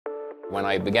When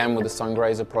I began with the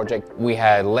Sungrazer project, we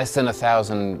had less than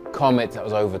 1,000 comets. That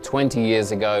was over 20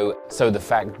 years ago. So the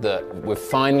fact that we've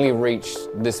finally reached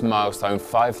this milestone,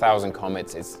 5,000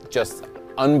 comets, is just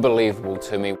unbelievable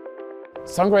to me.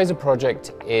 Sungrazer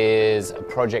project is a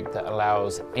project that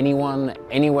allows anyone,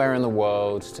 anywhere in the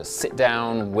world to sit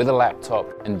down with a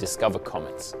laptop and discover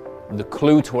comets. The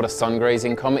clue to what a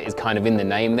sun-grazing comet is kind of in the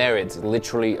name there. It's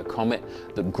literally a comet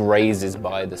that grazes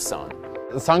by the sun.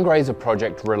 The Sungrazer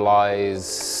project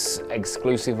relies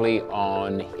exclusively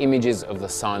on images of the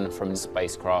sun from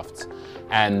spacecraft,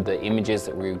 and the images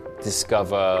that we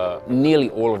discover nearly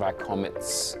all of our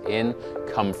comets in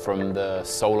come from the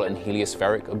Solar and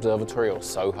Heliospheric Observatory, or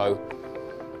SOHO.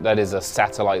 That is a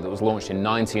satellite that was launched in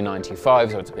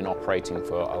 1995, so it's been operating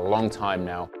for a long time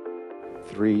now.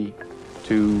 3,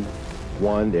 2,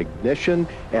 1, ignition,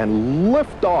 and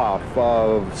liftoff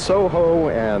of SOHO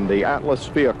and the Atlas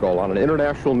vehicle on an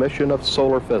international mission of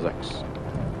solar physics.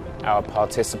 Our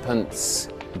participants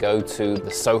go to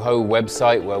the SOHO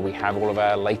website where we have all of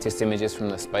our latest images from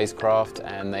the spacecraft,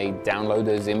 and they download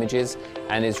those images,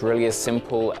 and it's really as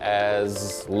simple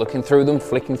as looking through them,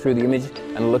 flicking through the image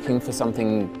and looking for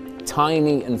something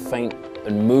tiny and faint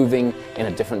and moving in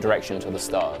a different direction to the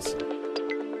stars.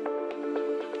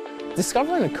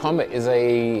 Discovering a comet is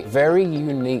a very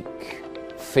unique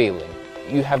feeling.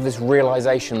 You have this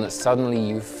realization that suddenly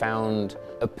you've found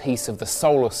a piece of the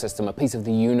solar system, a piece of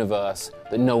the universe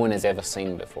that no one has ever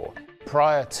seen before.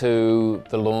 Prior to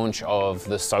the launch of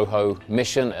the SOHO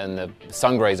mission and the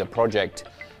Sungrazer project,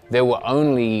 there were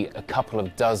only a couple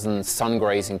of dozen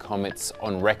sun-grazing comets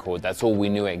on record. That's all we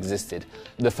knew existed.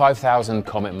 The 5,000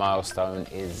 comet milestone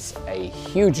is a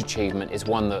huge achievement. It's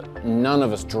one that none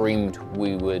of us dreamed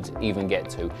we would even get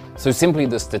to. So simply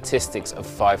the statistics of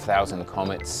 5,000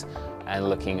 comets and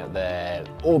looking at their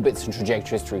orbits and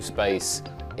trajectories through space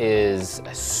is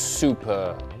a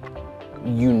super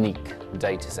unique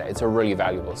data set. It's a really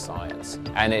valuable science,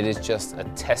 and it is just a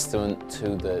testament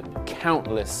to the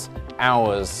countless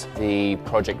hours the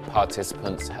project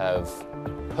participants have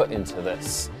put into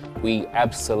this. We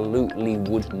absolutely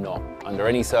would not, under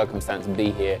any circumstance,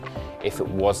 be here if it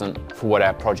wasn't for what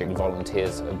our project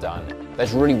volunteers have done.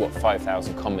 That's really what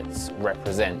 5,000 comets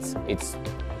represents. It's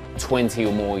 20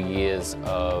 or more years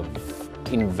of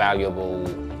invaluable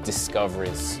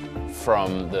discoveries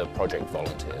from the project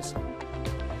volunteers.